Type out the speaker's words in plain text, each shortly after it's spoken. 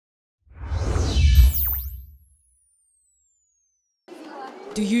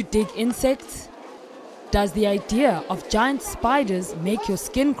Do you dig insects? Does the idea of giant spiders make your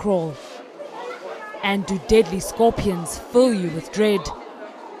skin crawl? And do deadly scorpions fill you with dread?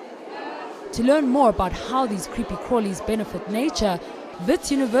 To learn more about how these creepy crawlies benefit nature,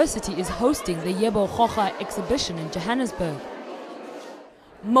 Wits University is hosting the Yebo Khocha exhibition in Johannesburg.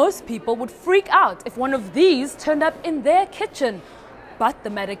 Most people would freak out if one of these turned up in their kitchen. But the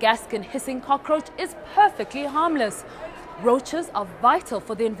Madagascan hissing cockroach is perfectly harmless. Roaches are vital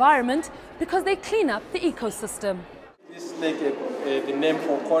for the environment because they clean up the ecosystem. This snake is the name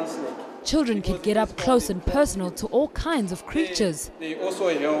for corn snake. Children can get up close and personal to all kinds of creatures. They also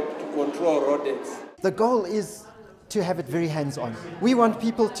help to control rodents. The goal is to have it very hands-on. We want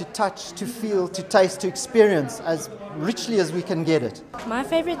people to touch, to feel, to taste, to experience as richly as we can get it. My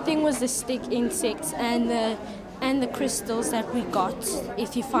favorite thing was the stick insects and the crystals that we got.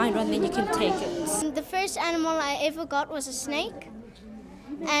 If you find one, then you can take it. The first animal I ever got was a snake.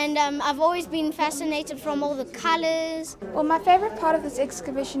 And I've always been fascinated from all the colors. Well, my favorite part of this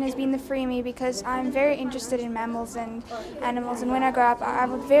exhibition has been the freemie because I'm very interested in mammals and animals, and when I grow up I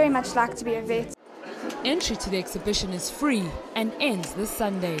would very much like to be a vet. Entry to the exhibition is free and ends this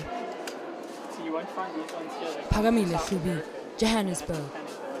Sunday. Pagamile Hlubi, Johannesburg.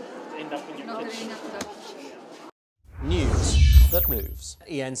 News that moves.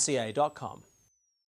 eNCA.com.